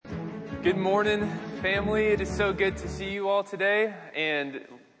Good morning, family. It is so good to see you all today. And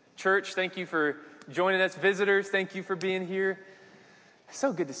church, thank you for joining us. Visitors, thank you for being here.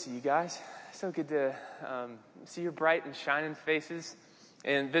 So good to see you guys. So good to see your bright and shining faces.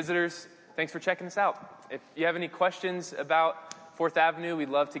 And visitors, thanks for checking us out. If you have any questions about 4th Avenue, we'd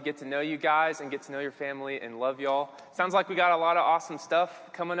love to get to know you guys and get to know your family and love y'all. Sounds like we got a lot of awesome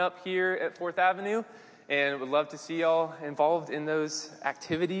stuff coming up here at 4th Avenue. And would love to see y'all involved in those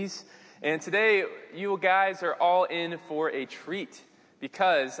activities. And today, you guys are all in for a treat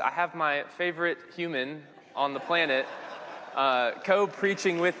because I have my favorite human on the planet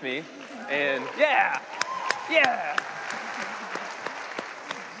co-preaching with me. And yeah.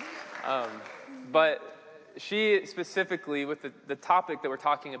 But she specifically, with the topic that we're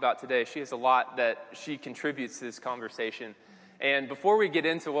talking about today, she has a lot that she contributes to this conversation. And before we get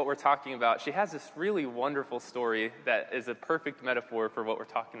into what we're talking about, she has this really wonderful story that is a perfect metaphor for what we're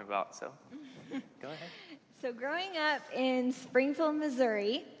talking about. So, go ahead. So growing up in Springfield,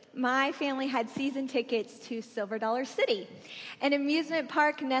 Missouri, my family had season tickets to Silver Dollar City, an amusement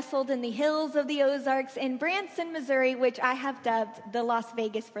park nestled in the hills of the Ozarks in Branson, Missouri, which I have dubbed the Las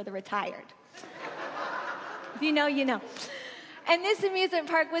Vegas for the retired. If you know, you know. And this amusement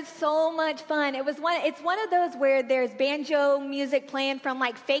park was so much fun. It's one of those where there's banjo music playing from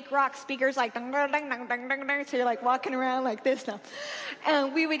like fake rock speakers, like ding, ding, ding, ding, ding, ding, so you're like walking around like this now.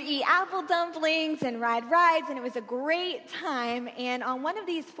 And we would eat apple dumplings and ride rides, and it was a great time. And on one of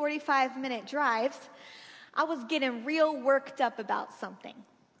these 45-minute drives, I was getting real worked up about something.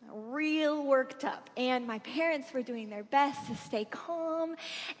 Real worked up, and my parents were doing their best to stay calm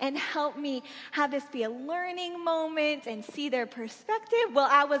and help me have this be a learning moment and see their perspective. Well,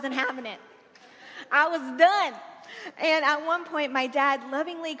 I wasn't having it. I was done. And at one point, my dad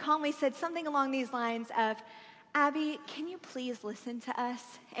lovingly, calmly said something along these lines of, "Abby, can you please listen to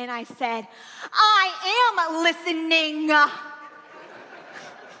us?" And I said, "I am listening."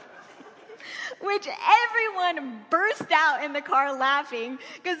 Which everyone burst out in the car laughing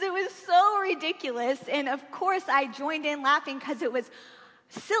because it was so ridiculous. And of course, I joined in laughing because it was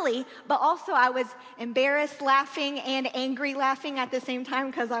silly, but also I was embarrassed laughing and angry laughing at the same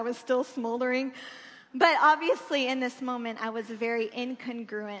time because I was still smoldering. But obviously, in this moment, I was a very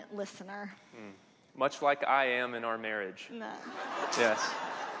incongruent listener. Much like I am in our marriage. No. Yes.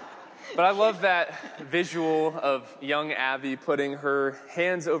 But I love that visual of young Abby putting her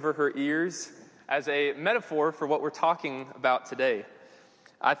hands over her ears as a metaphor for what we're talking about today.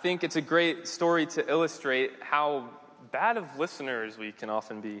 I think it's a great story to illustrate how bad of listeners we can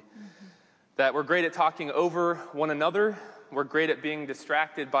often be. Mm-hmm. That we're great at talking over one another, we're great at being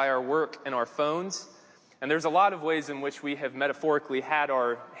distracted by our work and our phones, and there's a lot of ways in which we have metaphorically had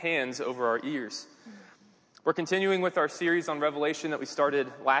our hands over our ears. Mm-hmm. We're continuing with our series on Revelation that we started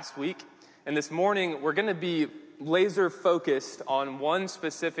last week, and this morning we're going to be laser focused on one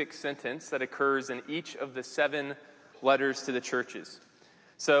specific sentence that occurs in each of the 7 letters to the churches.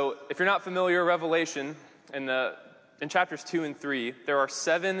 So if you're not familiar, Revelation, in chapters 2 and 3, there are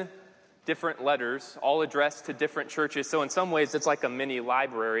 7 different letters, all addressed to different churches. So in some ways, it's like a mini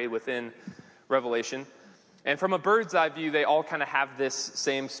library within Revelation. And from a bird's eye view, they all kind of have this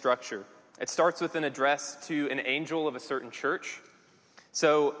same structure. It starts with an address to an angel of a certain church.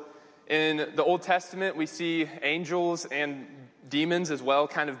 So in the Old Testament, we see angels and demons as well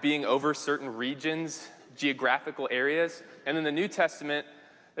kind of being over certain regions, geographical areas. And in the New Testament,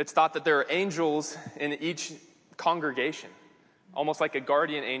 it's thought that there are angels in each congregation, almost like a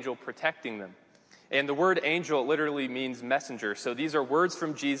guardian angel protecting them. And the word angel literally means messenger. So these are words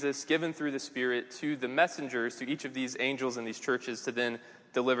from Jesus given through the Spirit to the messengers, to each of these angels in these churches to then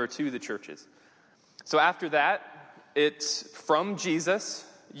deliver to the churches. So after that, it's from Jesus,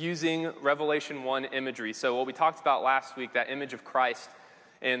 using Revelation 1 imagery. So what we talked about last week, that image of Christ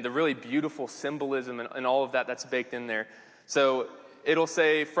and the really beautiful symbolism and all of that that's baked in there. So it'll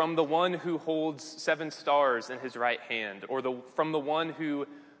say, from the one who holds 7 stars in his right hand, or from the one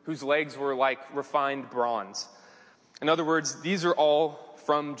whose legs were like refined bronze. In other words, these are all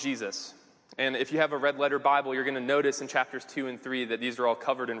from Jesus. And if you have a red letter Bible, you're going to notice in chapters 2 and 3 that these are all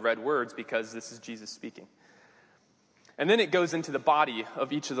covered in red words because this is Jesus speaking. And then it goes into the body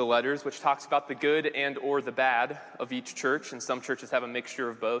of each of the letters, which talks about the good and or the bad of each church. And some churches have a mixture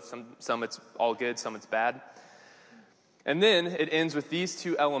of both. Some it's all good, some it's bad. And then it ends with these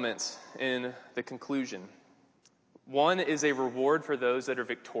 2 elements in the conclusion. One is a reward for those that are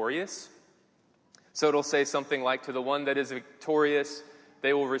victorious. So it'll say something like, to the one that is victorious,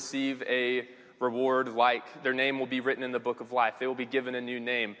 they will receive a reward like their name will be written in the book of life. They will be given a new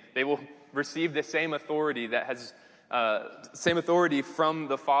name. They will receive the same authority that has same authority from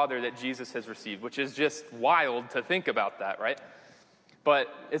the Father that Jesus has received, which is just wild to think about that, right?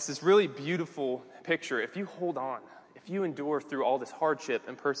 But it's this really beautiful picture. If you hold on, if you endure through all this hardship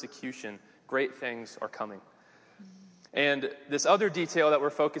and persecution, great things are coming. And this other detail that we're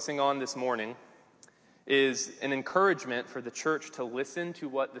focusing on this morning is an encouragement for the church to listen to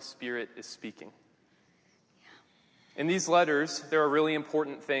what the Spirit is speaking. In these letters, there are really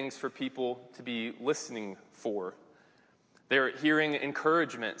important things for people to be listening for. They're hearing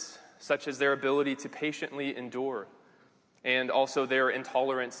encouragements, such as their ability to patiently endure, and also their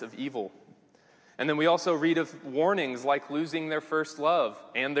intolerance of evil. And then we also read of warnings like losing their first love,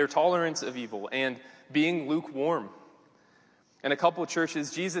 and their tolerance of evil, and being lukewarm. In a couple of churches,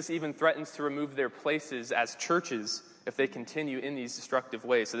 Jesus even threatens to remove their places as churches if they continue in these destructive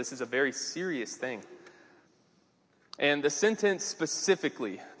ways. So this is a very serious thing. And the sentence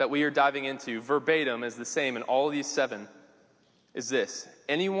specifically that we are diving into, verbatim, is the same in all of these 7, is this: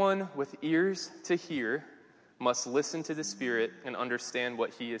 anyone with ears to hear must listen to the Spirit and understand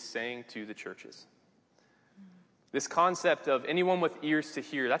what he is saying to the churches. This concept of anyone with ears to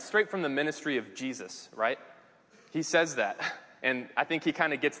hear, that's straight from the ministry of Jesus, right? He says that. And I think he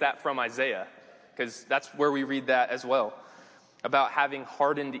kind of gets that from Isaiah, because that's where we read that as well, about having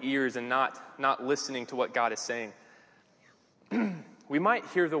hardened ears and not listening to what God is saying. We might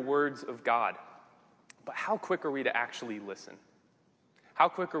hear the words of God, but how quick are we to actually listen? How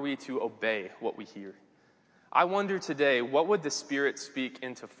quick are we to obey what we hear? I wonder today, what would the Spirit speak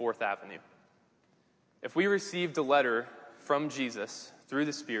into 4th Avenue? If we received a letter from Jesus through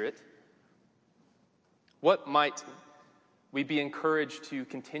the Spirit, what might we be encouraged to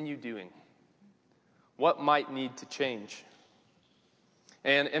continue doing? What might need to change?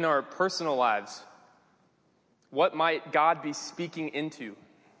 And in our personal lives, what might God be speaking into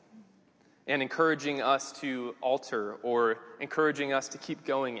and encouraging us to alter or encouraging us to keep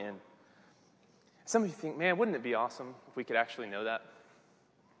going in? Some of you think, man, wouldn't it be awesome if we could actually know that?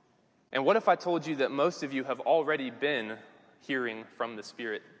 And what if I told you that most of you have already been hearing from the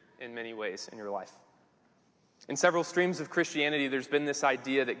Spirit in many ways in your life? In several streams of Christianity, there's been this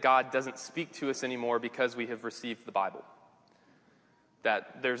idea that God doesn't speak to us anymore because we have received the Bible.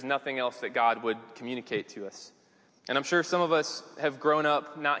 That there's nothing else that God would communicate to us. And I'm sure some of us have grown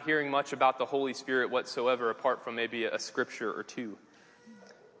up not hearing much about the Holy Spirit whatsoever, apart from maybe a scripture or two.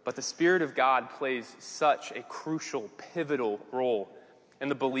 But the Spirit of God plays such a crucial, pivotal role in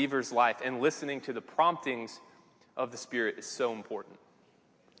the believer's life, and listening to the promptings of the Spirit is so important.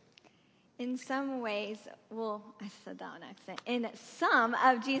 In some ways, I said that on accident. In some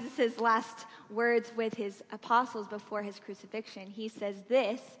of Jesus' last words with his apostles before his crucifixion, he says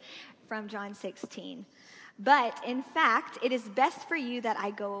this from John 16. But in fact, it is best for you that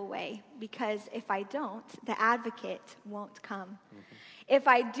I go away, because if I don't, the advocate won't come. Mm-hmm. If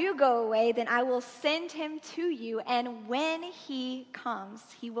I do go away, then I will send him to you, and when he comes,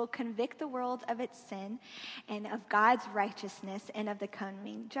 he will convict the world of its sin and of God's righteousness and of the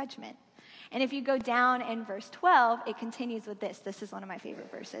coming judgment. And if you go down in verse 12, it continues with this. This is one of my favorite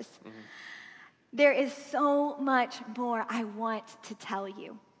verses. Mm-hmm. There is so much more I want to tell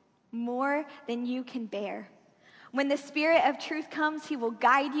you, more than you can bear. When the Spirit of truth comes, he will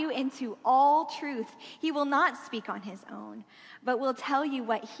guide you into all truth. He will not speak on his own, but will tell you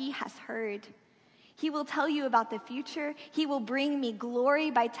what he has heard. He will tell you about the future. He will bring me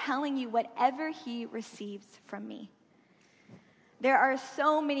glory by telling you whatever he receives from me. There are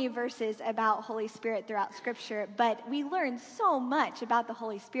so many verses about Holy Spirit throughout Scripture, but we learn so much about the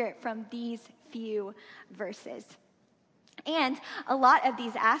Holy Spirit from these few verses. And a lot of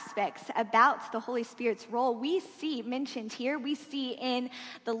these aspects about the Holy Spirit's role we see mentioned here, we see in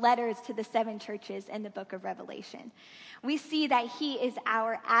the letters to the 7 churches in the book of Revelation. We see that he is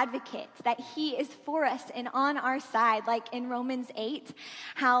our advocate, that he is for us and on our side, like in Romans 8,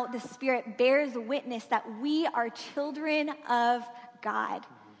 how the Spirit bears witness that we are children of God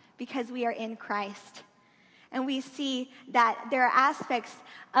because we are in Christ. And we see that there are aspects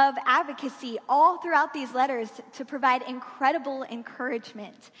of advocacy all throughout these letters to provide incredible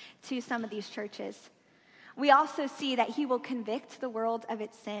encouragement to some of these churches. We also see that he will convict the world of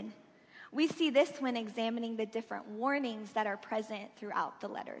its sin. We see this when examining the different warnings that are present throughout the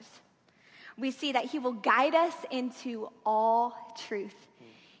letters. We see that he will guide us into all truth.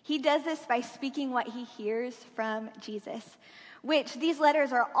 He does this by speaking what he hears from Jesus, which these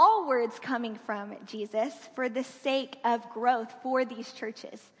letters are all words coming from Jesus for the sake of growth for these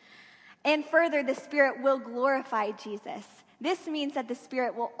churches. And further, the Spirit will glorify Jesus. This means that the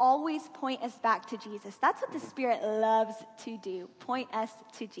Spirit will always point us back to Jesus. That's what the Spirit loves to do, point us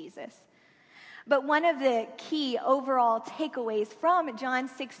to Jesus. But one of the key overall takeaways from John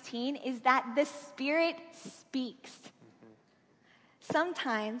 16 is that the Spirit speaks.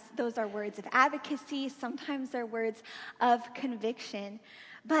 Sometimes those are words of advocacy, sometimes they're words of conviction.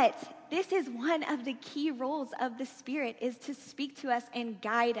 But this is one of the key roles of the Spirit, is to speak to us and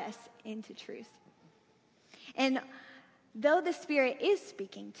guide us into truth. And though the Spirit is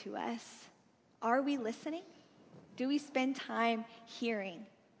speaking to us, are we listening? Do we spend time hearing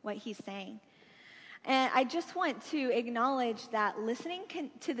what he's saying? And I just want to acknowledge that listening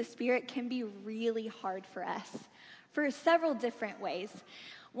to the Spirit can be really hard for us for several different ways.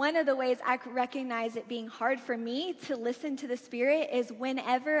 One of the ways I recognize it being hard for me to listen to the Spirit is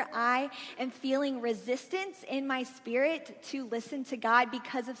whenever I am feeling resistance in my spirit to listen to God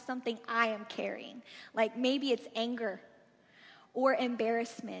because of something I am carrying. Like maybe it's anger or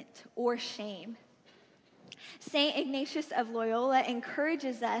embarrassment or shame. St. Ignatius of Loyola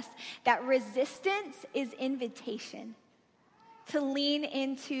encourages us that resistance is invitation. To lean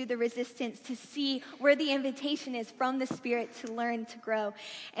into the resistance, to see where the invitation is from the Spirit to learn, to grow.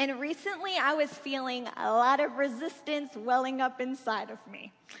 And recently I was feeling a lot of resistance welling up inside of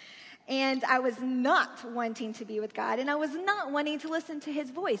me. And I was not wanting to be with God, and I was not wanting to listen to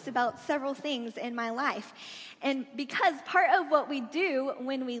his voice about several things in my life. And because part of what we do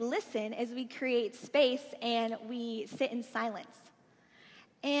when we listen is we create space and we sit in silence.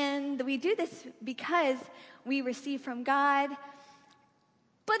 And we do this because we receive from God,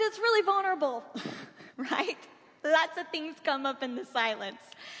 but it's really vulnerable, right? Lots of things come up in the silence.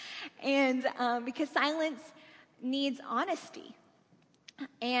 And because silence needs honesty.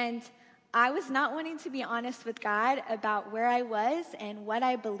 And I was not wanting to be honest with God about where I was and what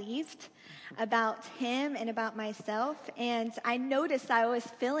I believed about him and about myself. And I noticed I was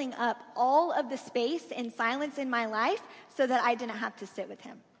filling up all of the space and silence in my life so that I didn't have to sit with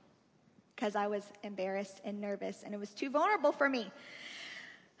him, because I was embarrassed and nervous and it was too vulnerable for me.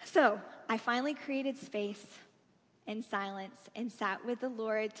 So I finally created space and silence and sat with the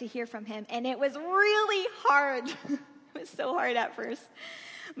Lord to hear from him. And it was really hard. It was so hard at first.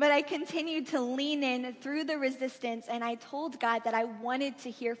 But I continued to lean in through the resistance, and I told God that I wanted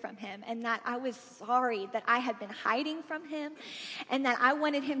to hear from him and that I was sorry that I had been hiding from him, and that I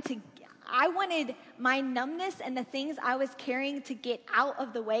wanted my numbness and the things I was carrying to get out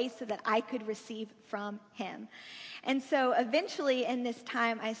of the way so that I could receive from him. And so eventually in this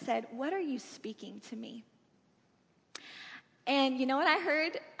time I said, "What are you speaking to me?" And you know what I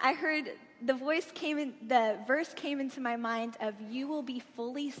heard? I heard the verse came into my mind of, "You will be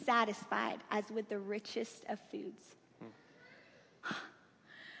fully satisfied as with the richest of foods."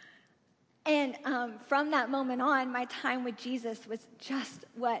 And from that moment on, my time with Jesus was just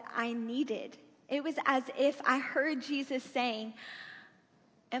what I needed. It was as if I heard Jesus saying,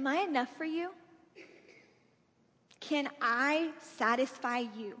 "Am I enough for you? Can I satisfy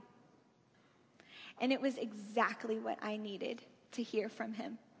you?" And it was exactly what I needed to hear from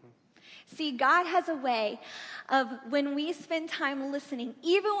him. See, God has a way of, when we spend time listening,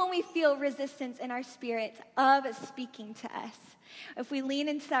 even when we feel resistance in our spirit, of speaking to us. If we lean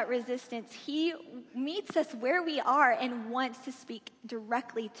into that resistance, he meets us where we are and wants to speak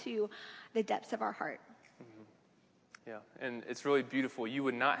directly to the depths of our heart. Yeah, and it's really beautiful. You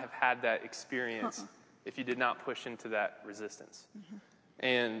would not have had that experience if you did not push into that resistance.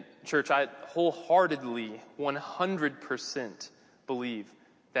 And church, I wholeheartedly, 100% believe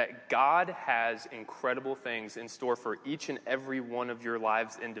that God has incredible things in store for each and every one of your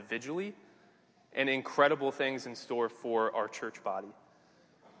lives individually, and incredible things in store for our church body.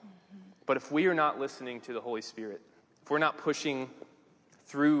 But if we are not listening to the Holy Spirit, if we're not pushing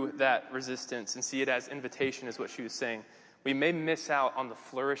through that resistance and see it as invitation, is what she was saying, we may miss out on the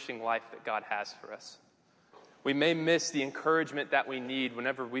flourishing life that God has for us. We may miss the encouragement that we need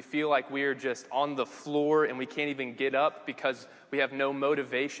whenever we feel like we are just on the floor and we can't even get up because we have no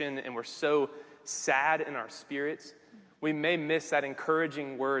motivation and we're so sad in our spirits. We may miss that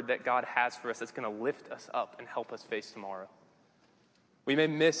encouraging word that God has for us that's going to lift us up and help us face tomorrow. We may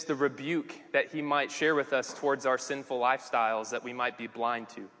miss the rebuke that he might share with us towards our sinful lifestyles that we might be blind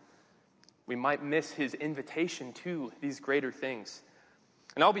to. We might miss his invitation to these greater things.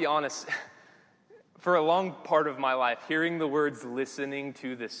 And I'll be honest, for a long part of my life, hearing the words listening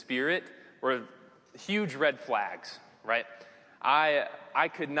to the Spirit were huge red flags, right? I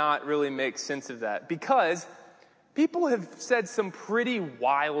could not really make sense of that because people have said some pretty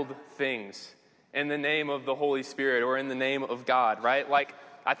wild things in the name of the Holy Spirit or in the name of God, right? Like,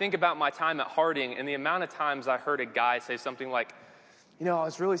 I think about my time at Harding and the amount of times I heard a guy say something like, I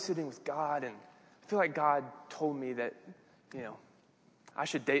was really sitting with God and I feel like God told me that, I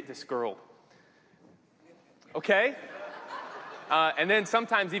should date this girl. okay? And then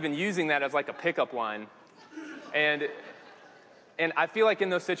sometimes even using that as like a pickup line. And I feel like in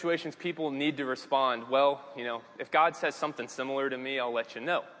those situations, people need to respond, well, if God says something similar to me, I'll let you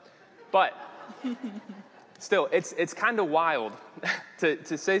know. But still, it's kind of wild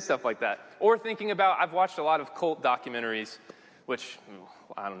to say stuff like that. Or thinking about, I've watched a lot of cult documentaries, which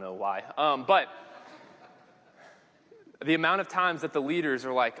I don't know why. But the amount of times that the leaders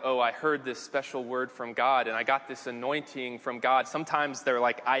are like, oh, I heard this special word from God, and I got this anointing from God. Sometimes they're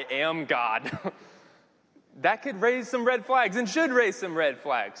like, I am God. That could raise some red flags and should raise some red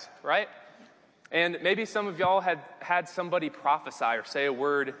flags, right? And maybe some of y'all had somebody prophesy or say a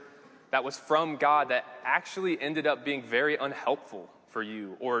word that was from God that actually ended up being very unhelpful for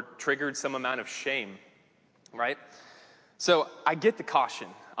you or triggered some amount of shame, right? So I get the caution.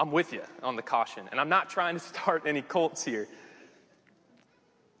 I'm with you on the caution. And I'm not trying to start any cults here.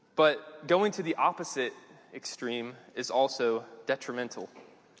 But going to the opposite extreme is also detrimental.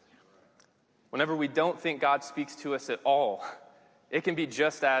 Whenever we don't think God speaks to us at all, it can be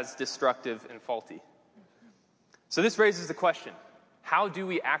just as destructive and faulty. So this raises the question, how do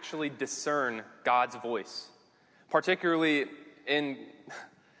we actually discern God's voice? Particularly in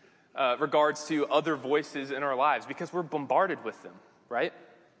regards to other voices in our lives, because we're bombarded with them, right?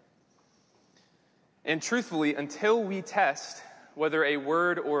 And truthfully, until we test whether a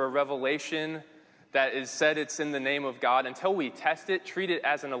word or a revelation that is said it's in the name of God, until we test it, treat it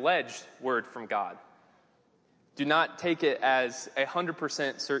as an alleged word from God. Do not take it as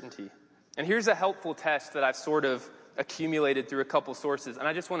 100% certainty. And here's a helpful test that I've sort of accumulated through a couple sources. And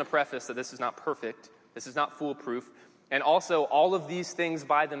I just want to preface that this is not perfect. This is not foolproof. And also, all of these things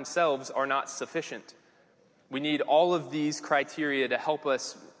by themselves are not sufficient. We need all of these criteria to help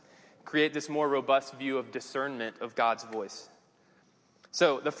us create this more robust view of discernment of God's voice.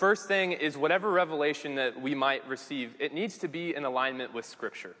 So the first thing is whatever revelation that we might receive, it needs to be in alignment with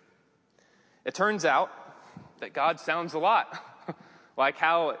Scripture. It turns out that God sounds a lot like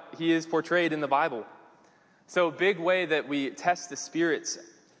how he is portrayed in the Bible. So a big way that we test the spirits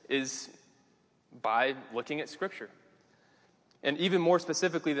is by looking at Scripture. And even more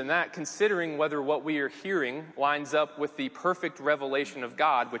specifically than that, considering whether what we are hearing lines up with the perfect revelation of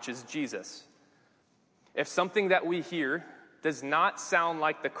God, which is Jesus. If something that we hear does not sound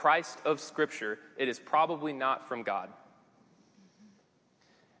like the Christ of Scripture, it is probably not from God.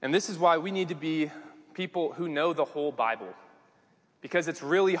 And this is why we need to be people who know the whole Bible, because it's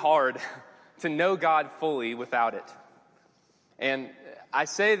really hard to know God fully without it. And I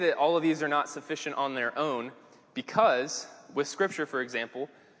say that all of these are not sufficient on their own because, with Scripture, for example,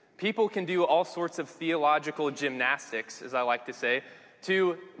 people can do all sorts of theological gymnastics, as I like to say,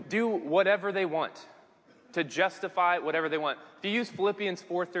 to do whatever they want, to justify whatever they want. If you use Philippians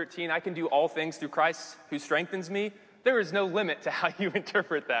 4:13, I can do all things through Christ who strengthens me, there is no limit to how you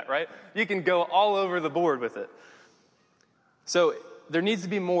interpret that, right? You can go all over the board with it. So there needs to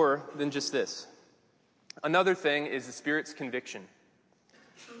be more than just this. Another thing is the Spirit's conviction.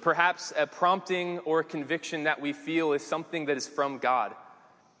 Perhaps a prompting or a conviction that we feel is something that is from God.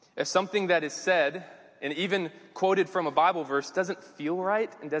 If something that is said, and even quoted from a Bible verse, doesn't feel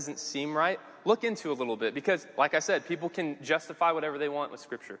right and doesn't seem right, look into it a little bit. Because, like I said, people can justify whatever they want with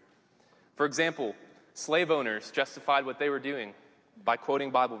Scripture. For example, slave owners justified what they were doing by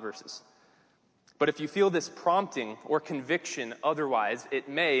quoting Bible verses. But if you feel this prompting or conviction otherwise, it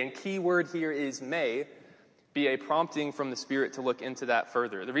may, and key word here is may, be a prompting from the Spirit to look into that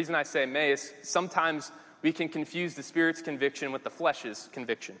further. The reason I say may is sometimes we can confuse the Spirit's conviction with the flesh's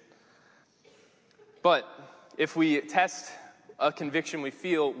conviction. But if we test a conviction we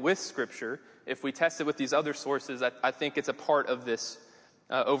feel with Scripture, if we test it with these other sources, I think it's a part of this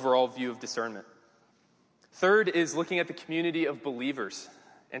overall view of discernment. Third is looking at the community of believers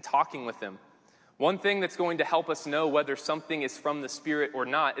and talking with them. One thing that's going to help us know whether something is from the Spirit or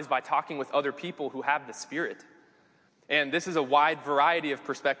not is by talking with other people who have the Spirit. And this is a wide variety of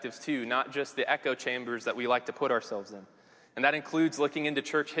perspectives too, not just the echo chambers that we like to put ourselves in. And that includes looking into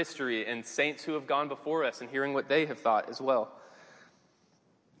church history and saints who have gone before us and hearing what they have thought as well.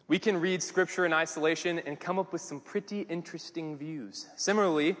 We can read Scripture in isolation and come up with some pretty interesting views.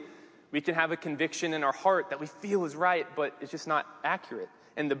 Similarly, we can have a conviction in our heart that we feel is right, but it's just not accurate.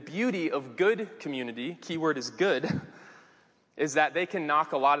 And the beauty of good community, keyword is good, is that they can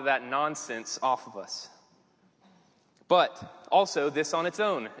knock a lot of that nonsense off of us. But also, this on its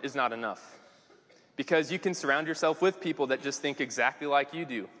own is not enough. Because you can surround yourself with people that just think exactly like you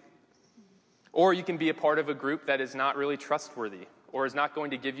do. Or you can be a part of a group that is not really trustworthy or is not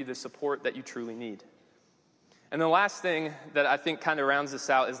going to give you the support that you truly need. And the last thing that I think kind of rounds this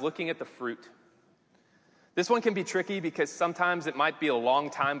out is looking at the fruit. This one can be tricky because sometimes it might be a long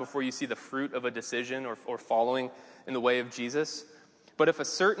time before you see the fruit of a decision or following in the way of Jesus. But if a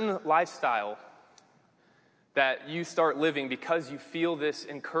certain lifestyle that you start living because you feel this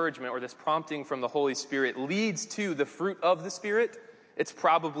encouragement or this prompting from the Holy Spirit leads to the fruit of the Spirit, it's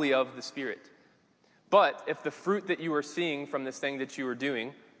probably of the Spirit. But if the fruit that you are seeing from this thing that you are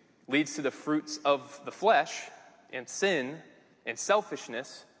doing leads to the fruits of the flesh and sin and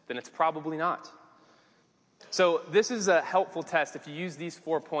selfishness, then it's probably not. So this is a helpful test. If you use these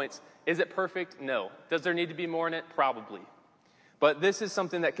 4 points, is it perfect? No. Does there need to be more in it? Probably. But this is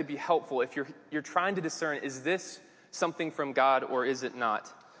something that could be helpful if you're trying to discern, is this something from God or is it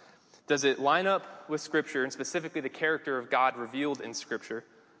not? Does it line up with Scripture, and specifically the character of God revealed in Scripture?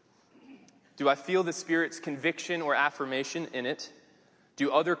 Do I feel the Spirit's conviction or affirmation in it?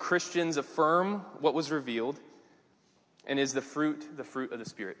 Do other Christians affirm what was revealed? And is the fruit of the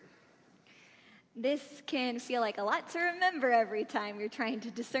Spirit? This can feel like a lot to remember every time you're trying to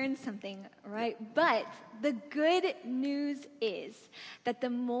discern something, right? But the good news is that the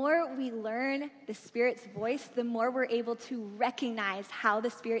more we learn the Spirit's voice, the more we're able to recognize how the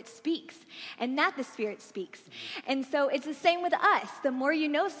Spirit speaks and that the Spirit speaks. And so it's the same with us. The more you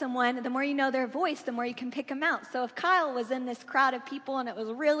know someone, the more you know their voice, the more you can pick them out. So if Kyle was in this crowd of people and it was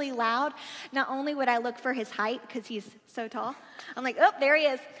really loud, not only would I look for his height because he's so tall, I'm like, oh, there he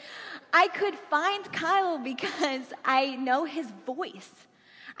is. I could find Kyle because I know his voice.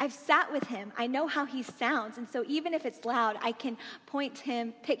 I've sat with him. I know how he sounds. And so even if it's loud, I can point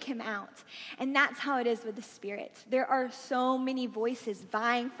him, pick him out. And that's how it is with the Spirit. There are so many voices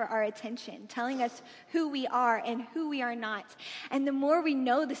vying for our attention, telling us who we are and who we are not. And the more we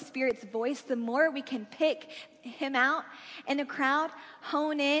know the Spirit's voice, the more we can pick him out in a crowd,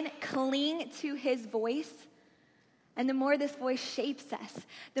 hone in, cling to his voice. And the more this voice shapes us,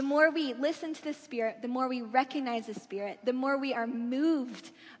 the more we listen to the Spirit, the more we recognize the Spirit, the more we are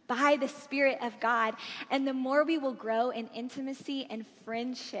moved by the Spirit of God, and the more we will grow in intimacy and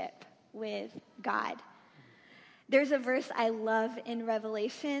friendship with God. There's a verse I love in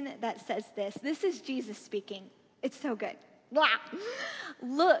Revelation that says this. This is Jesus speaking. It's so good. Blah.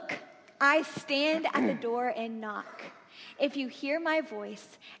 Look, I stand at the door and knock. If you hear my voice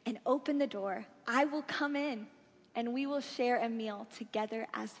and open the door, I will come in. And we will share a meal together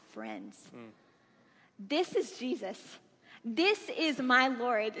as friends. This is Jesus. This is my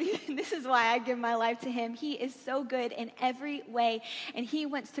Lord. This is why I give my life to him. He is so good in every way, and he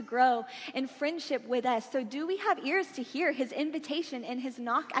wants to grow in friendship with us. So do we have ears to hear his invitation and his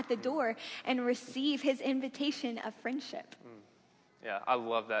knock at the door and receive his invitation of friendship? Yeah, I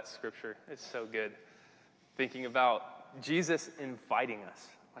love that scripture. It's so good. Thinking about Jesus inviting us.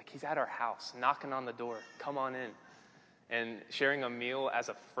 Like he's at our house, knocking on the door, come on in, and sharing a meal as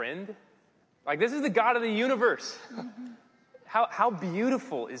a friend. Like this is the God of the universe. How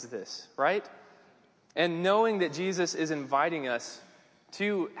beautiful is this, right? And knowing that Jesus is inviting us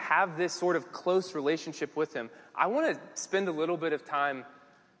to have this sort of close relationship with him, I want to spend a little bit of time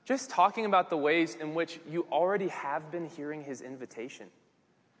just talking about the ways in which you already have been hearing his invitation.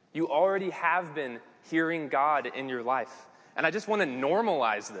 You already have been hearing God in your life. And I just want to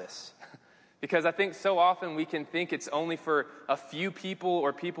normalize this because I think so often we can think it's only for a few people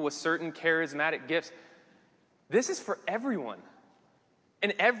or people with certain charismatic gifts. This is for everyone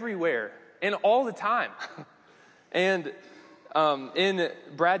and everywhere and all the time. And in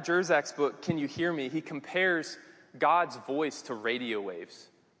Brad Jerzak's book, Can You Hear Me?, he compares God's voice to radio waves.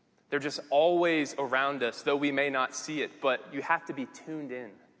 They're just always around us, though we may not see it, but you have to be tuned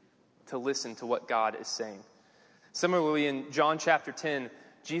in to listen to what God is saying. Similarly, in John chapter 10,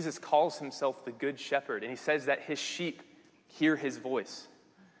 Jesus calls himself the Good Shepherd, and he says that his sheep hear his voice.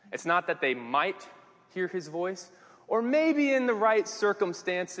 It's not that they might hear his voice, or maybe in the right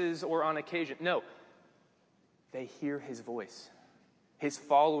circumstances or on occasion. No, they hear his voice. His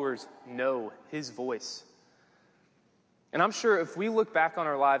followers know his voice. And I'm sure if we look back on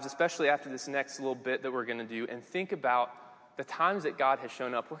our lives, especially after this next little bit that we're going to do, and think about the times that God has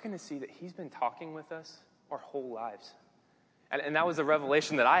shown up, we're going to see that he's been talking with us our whole lives. And that was a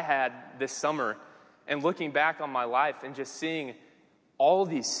revelation that I had this summer, and looking back on my life and just seeing all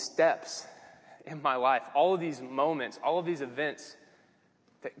these steps in my life, all of these moments, all of these events,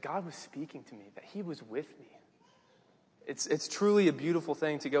 that God was speaking to me, that he was with me. It's truly a beautiful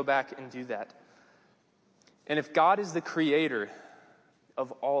thing to go back and do that. And if God is the creator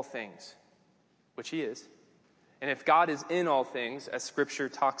of all things, which he is, and if God is in all things, as Scripture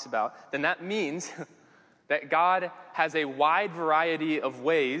talks about, then that means that God has a wide variety of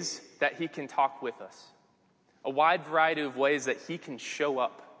ways that he can talk with us. A wide variety of ways that he can show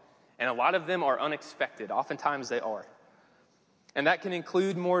up And a lot of them are unexpected. Oftentimes they are. And that can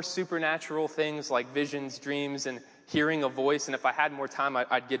include more supernatural things like visions, dreams, and hearing a voice. And if I had more time,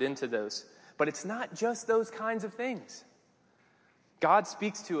 I'd get into those. But it's not just those kinds of things. God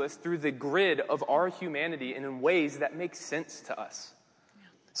speaks to us through the grid of our humanity and in ways that make sense to us.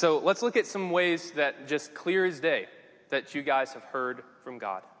 So let's look at some ways that just clear as day that you guys have heard from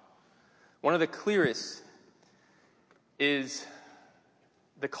God. One of the clearest is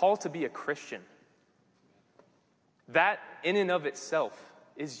the call to be a Christian. That, in and of itself,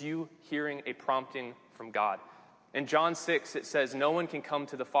 is you hearing a prompting from God. In John 6, it says, no one can come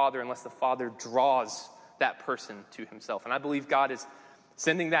to the Father unless the Father draws that person to himself. And I believe God is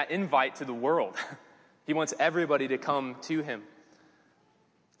sending that invite to the world. He wants everybody to come to him.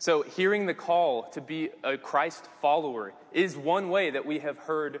 So hearing the call to be a Christ follower is one way that we have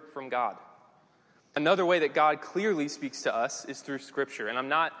heard from God. Another way that God clearly speaks to us is through Scripture. And I'm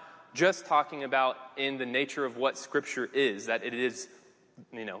not just talking about in the nature of what Scripture is, that it is,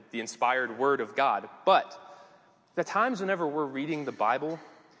 the inspired Word of God. But the times whenever we're reading the Bible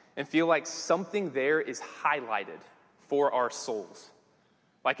and feel like something there is highlighted for our souls.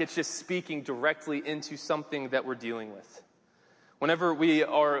 Like it's just speaking directly into something that we're dealing with. Whenever we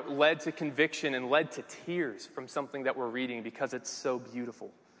are led to conviction and led to tears from something that we're reading because it's so beautiful.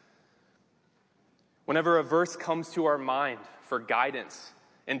 Whenever a verse comes to our mind for guidance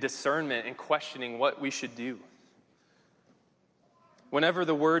and discernment and questioning what we should do. Whenever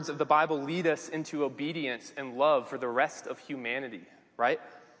the words of the Bible lead us into obedience and love for the rest of humanity, right?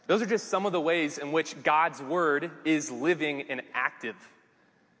 Those are just some of the ways in which God's word is living and active.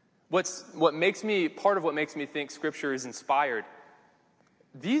 What makes me think Scripture is inspired.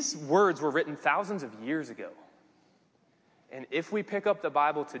 These words were written thousands of years ago. And if we pick up the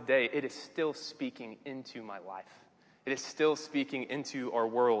Bible today, it is still speaking into my life. It is still speaking into our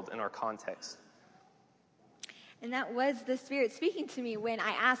world and our context. And that was the Spirit speaking to me when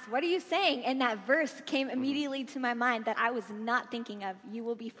I asked, what are you saying? And that verse came immediately to my mind that I was not thinking of. You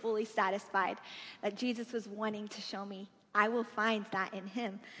will be fully satisfied. That Jesus was wanting to show me. I will find that in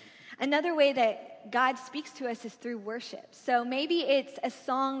him. Another way that God speaks to us is through worship. So maybe it's a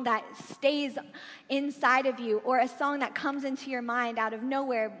song that stays inside of you, or a song that comes into your mind out of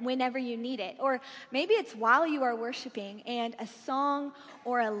nowhere whenever you need it. Or maybe it's while you are worshiping and a song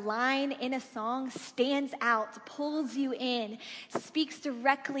or a line in a song stands out, pulls you in, speaks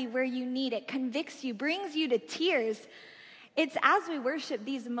directly where you need it, convicts you, brings you to tears. It's as we worship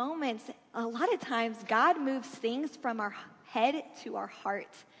these moments, a lot of times God moves things from our head to our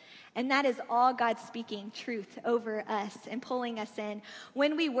heart. And that is all God speaking truth over us and pulling us in.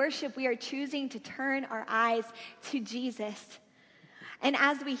 When we worship, we are choosing to turn our eyes to Jesus. And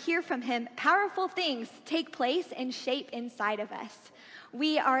as we hear from him, powerful things take place and shape inside of us.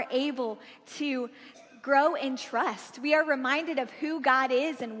 We are able to grow in trust. We are reminded of who God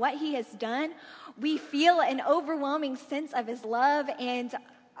is and what he has done. We feel an overwhelming sense of his love and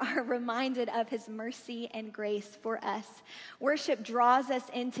are reminded of his mercy and grace for us. Worship draws us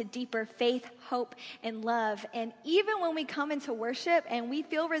into deeper faith, hope, and love. And even when we come into worship and we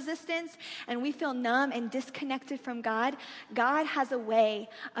feel resistance and we feel numb and disconnected from God, God has a way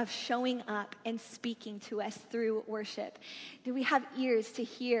of showing up and speaking to us through worship. Do we have ears to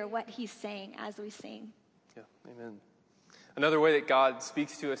hear what he's saying as we sing? Yeah, amen. Another way that God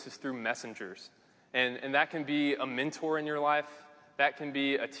speaks to us is through messengers. And that can be a mentor in your life. That can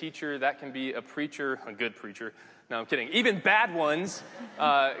be a teacher. That can be a preacher, a good preacher. No, I'm kidding. Even bad ones,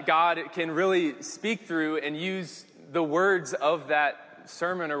 God can really speak through and use the words of that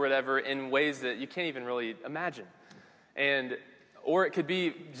sermon or whatever in ways that you can't even really imagine. Or it could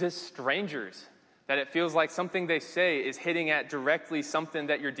be just strangers, that it feels like something they say is hitting at directly something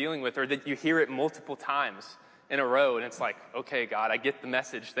that you're dealing with, or that you hear it multiple times in a row, and it's like, okay, God, I get the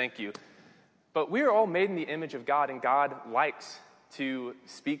message, thank you. But we are all made in the image of God, and God likes to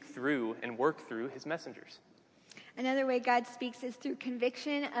speak through and work through his messengers. Another way God speaks is through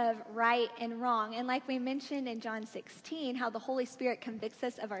conviction of right and wrong. And like we mentioned in John 16, how the Holy Spirit convicts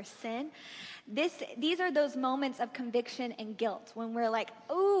us of our sin. These are those moments of conviction and guilt when we're like,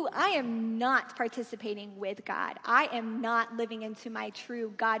 oh, I am not participating with God. I am not living into my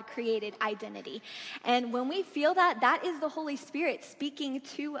true God-created identity. And when we feel that, that is the Holy Spirit speaking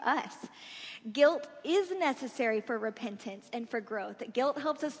to us. Guilt is necessary for repentance and for growth. Guilt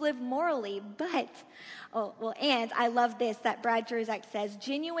helps us live morally, and I love this that Brad Jerzak says,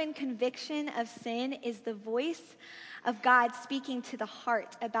 genuine conviction of sin is the voice of God speaking to the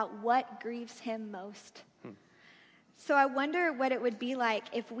heart about what grieves him most. So I wonder what it would be like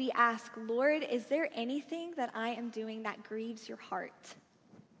if we ask, Lord, is there anything that I am doing that grieves your heart?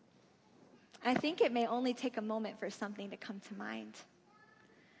 I think it may only take a moment for something to come to mind.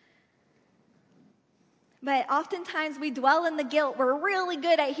 But oftentimes we dwell in the guilt. We're really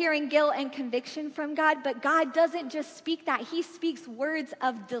good at hearing guilt and conviction from God, but God doesn't just speak that. He speaks words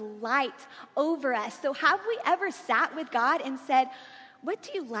of delight over us. So have we ever sat with God and said, what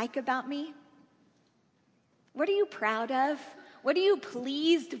do you like about me? What are you proud of? What are you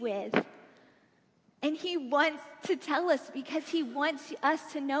pleased with? And he wants to tell us because he wants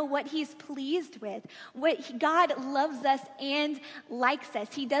us to know what he's pleased with. God loves us and likes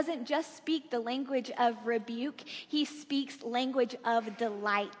us. He doesn't just speak the language of rebuke. He speaks language of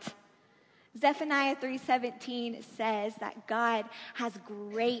delight. Zephaniah 3:17 says that God has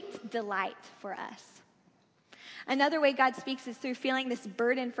great delight for us. Another way God speaks is through feeling this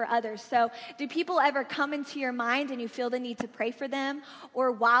burden for others. So do people ever come into your mind and you feel the need to pray for them?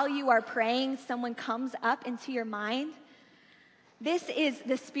 Or while you are praying, someone comes up into your mind? This is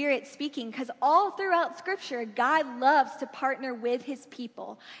the Spirit speaking, because all throughout Scripture, God loves to partner with his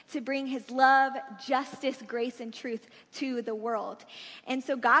people to bring his love, justice, grace, and truth to the world. And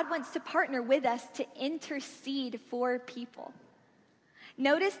so God wants to partner with us to intercede for people.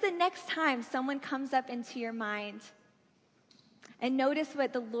 Notice the next time someone comes up into your mind, and notice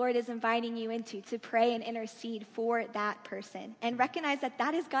what the Lord is inviting you into to pray and intercede for that person, and recognize that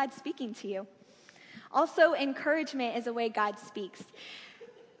that is God speaking to you. Also, encouragement is a way God speaks.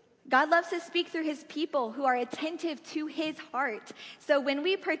 God loves to speak through his people who are attentive to his heart. So when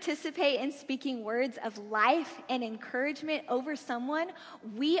we participate in speaking words of life and encouragement over someone,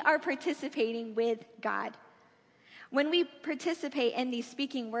 we are participating with God. When we participate in these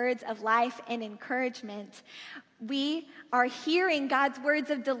speaking words of life and encouragement, we are hearing God's words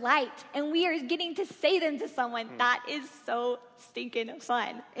of delight, and we are getting to say them to someone. That is so stinking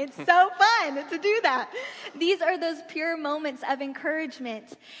fun. It's so fun to do that. These are those pure moments of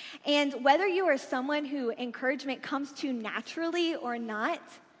encouragement. And whether you are someone who encouragement comes to naturally or not,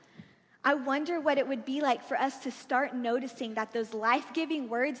 I wonder what it would be like for us to start noticing that those life-giving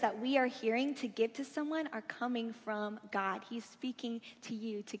words that we are hearing to give to someone are coming from God. He's speaking to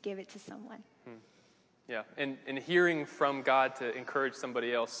you to give it to someone. Yeah, and hearing from God to encourage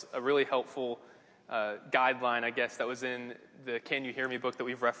somebody else, a really helpful guideline, I guess, that was in the Can You Hear Me book that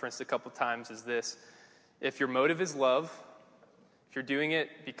we've referenced a couple times is this. If your motive is love, if you're doing it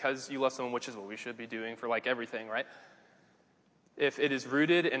because you love someone, which is what we should be doing for like everything, right? If it is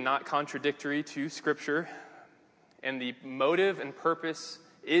rooted and not contradictory to Scripture, and the motive and purpose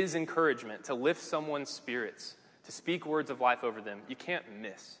is encouragement, to lift someone's spirits, to speak words of life over them, you can't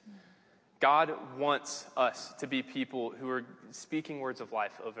miss. God wants us to be people who are speaking words of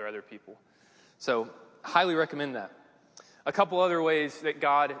life over other people. So, highly recommend that. A couple other ways that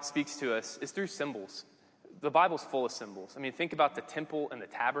God speaks to us is through symbols. The Bible's full of symbols. I mean, think about the temple and the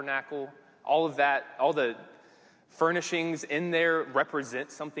tabernacle, all of that, all the furnishings in there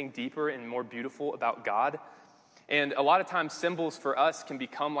represent something deeper and more beautiful about God. And a lot of times symbols for us can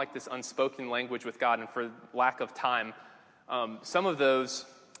become like this unspoken language with God. And for lack of time, some of those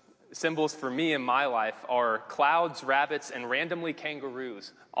symbols for me in my life are clouds, rabbits, and randomly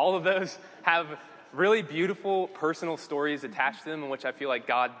kangaroos. All of those have really beautiful personal stories attached to them in which I feel like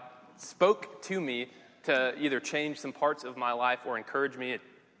God spoke to me to either change some parts of my life or encourage me. It's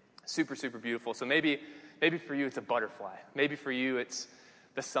super, super beautiful. So maybe for you it's a butterfly. Maybe for you it's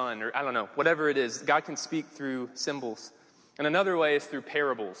the sun, or I don't know, whatever it is. God can speak through symbols. And another way is through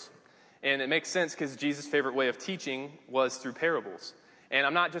parables. And it makes sense because Jesus' favorite way of teaching was through parables. And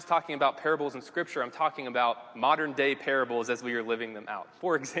I'm not just talking about parables in Scripture. I'm talking about modern-day parables as we are living them out.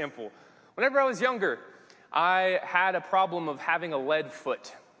 For example, whenever I was younger, I had a problem of having a lead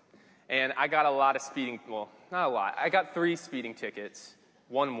foot. And I got a lot of not a lot. I got 3 speeding tickets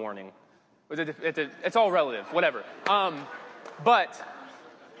one morning. It's all relative, whatever. But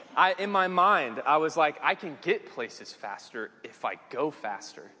in my mind, I was like, I can get places faster if I go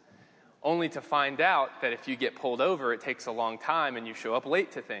faster. Only to find out that if you get pulled over, it takes a long time and you show up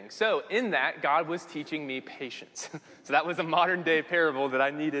late to things. So in that, God was teaching me patience. So that was a modern day parable that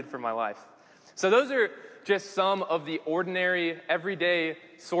I needed for my life. So those are just some of the ordinary, everyday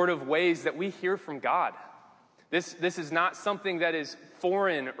sort of ways that we hear from God. This is not something that is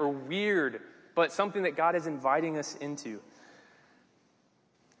foreign or weird, but something that God is inviting us into.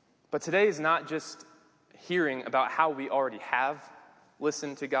 But today is not just hearing about how we already have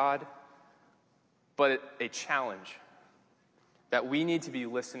listened to God, but a challenge that we need to be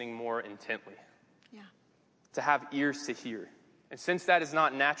listening more intently. Yeah. To have ears to hear. And since that is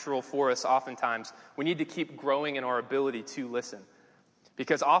not natural for us oftentimes, we need to keep growing in our ability to listen.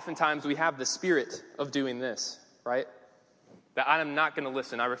 Because oftentimes we have the spirit of doing this, right? that I am not going to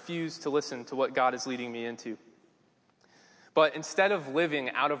listen. I refuse to listen to what God is leading me into. But instead of living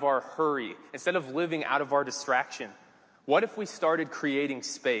out of our hurry, instead of living out of our distraction, what if we started creating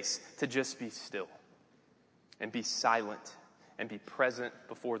space to just be still and be silent and be present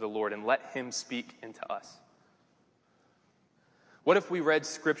before the Lord and let him speak into us? What if we read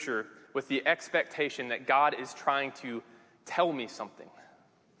Scripture with the expectation that God is trying to tell me something,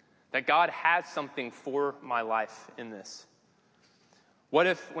 that God has something for my life in this? What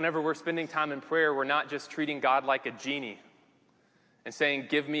if whenever we're spending time in prayer, we're not just treating God like a genie and saying,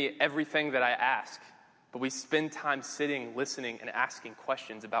 give me everything that I ask, but we spend time sitting, listening, and asking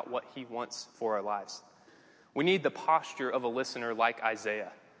questions about what he wants for our lives? We need the posture of a listener like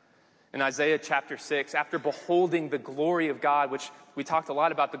Isaiah. In Isaiah chapter 6, after beholding the glory of God, which we talked a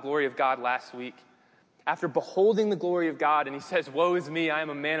lot about the glory of God last week, after beholding the glory of God, and he says, woe is me, I am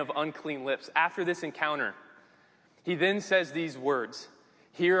a man of unclean lips. After this encounter, he then says these words,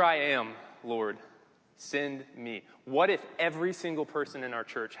 here I am, Lord, send me. What if every single person in our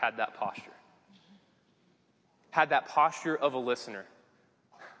church had that posture? Had that posture of a listener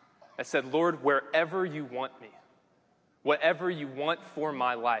that said, Lord, wherever you want me, whatever you want for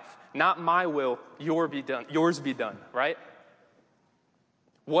my life, not my will, yours be done, right?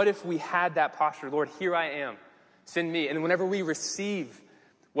 What if we had that posture? Lord, here I am, send me. And whenever we receive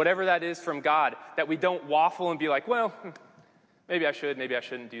whatever that is from God, that we don't waffle and be like, well, maybe I should, maybe I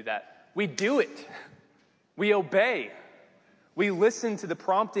shouldn't do that. We do it. We obey. We listen to the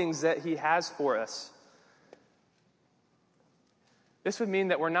promptings that he has for us. This would mean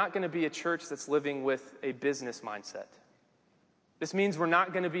that we're not going to be a church that's living with a business mindset. This means we're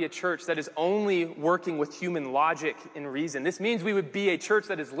not going to be a church that is only working with human logic and reason. This means we would be a church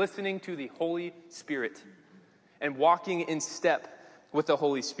that is listening to the Holy Spirit and walking in step with the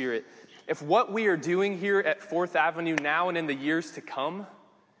Holy Spirit. If what we are doing here at 4th Avenue now and in the years to come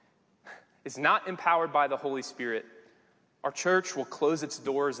is not empowered by the Holy Spirit, our church will close its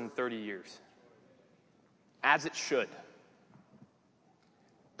doors in 30 years, as it should.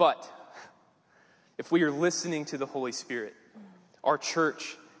 But if we are listening to the Holy Spirit, our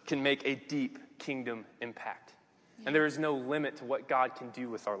church can make a deep kingdom impact. And there is no limit to what God can do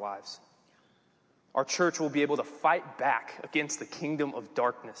with our lives. Our church will be able to fight back against the kingdom of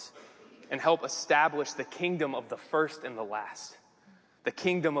darkness and help establish the kingdom of the first and the last, the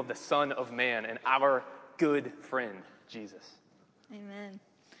kingdom of the Son of Man and our good friend, Jesus. Amen.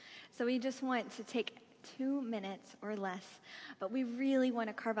 So we just want to take 2 minutes or less, but we really want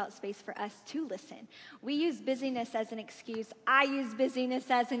to carve out space for us to listen. We use busyness as an excuse. I use busyness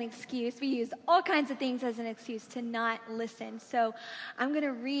as an excuse. We use all kinds of things as an excuse to not listen. So I'm going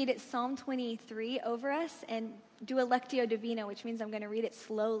to read Psalm 23 over us and do a Lectio Divina, which means I'm going to read it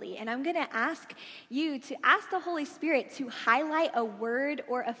slowly. And I'm going to ask you to ask the Holy Spirit to highlight a word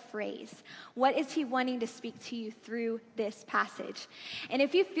or a phrase. What is he wanting to speak to you through this passage? And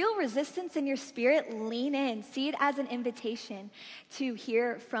if you feel resistance in your spirit, lean in. See it as an invitation to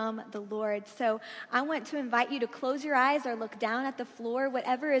hear from the Lord. So I want to invite you to close your eyes or look down at the floor,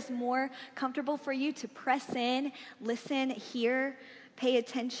 whatever is more comfortable for you, to press in, listen, hear, pay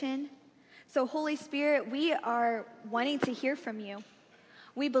attention. So Holy Spirit, we are wanting to hear from you.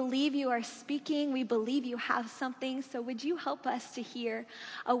 We believe you are speaking. We believe you have something. So would you help us to hear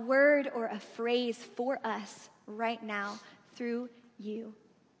a word or a phrase for us right now through you?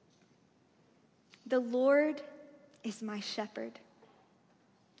 The Lord is my shepherd.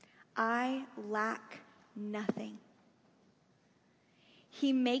 I lack nothing.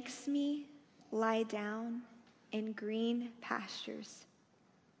 He makes me lie down in green pastures.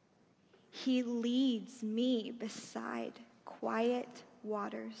 He leads me beside quiet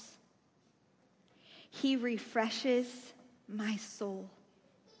waters. He refreshes my soul.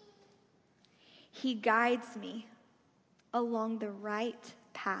 He guides me along the right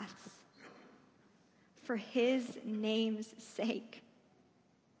paths for his name's sake.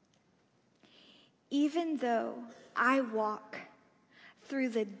 Even though I walk through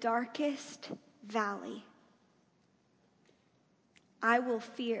the darkest valley, I will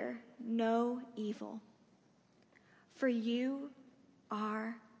fear no evil, for you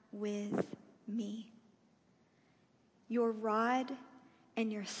are with me. Your rod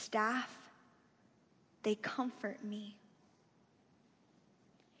and your staff, they comfort me.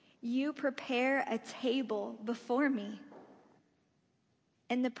 You prepare a table before me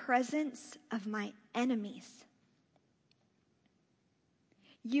in the presence of my enemies.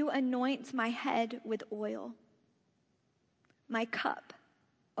 You anoint my head with oil. My cup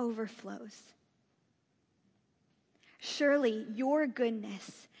overflows. Surely your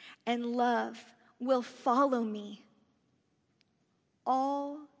goodness and love will follow me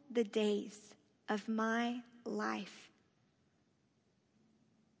all the days of my life,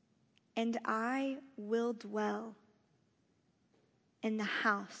 and I will dwell in the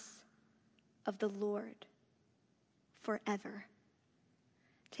house of the Lord forever.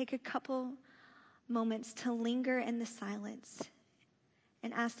 Take a couple moments to linger in the silence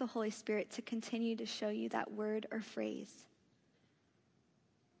and ask the Holy Spirit to continue to show you that word or phrase.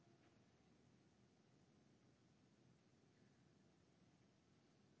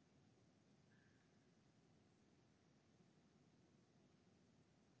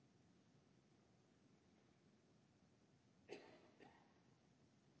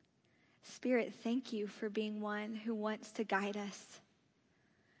 Spirit, thank you for being one who wants to guide us.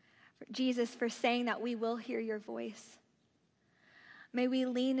 Jesus, for saying that we will hear your voice. May we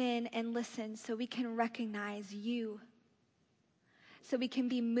lean in and listen so we can recognize you, so we can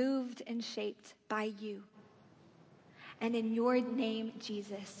be moved and shaped by you. And in your name,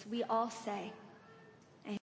 Jesus, we all say,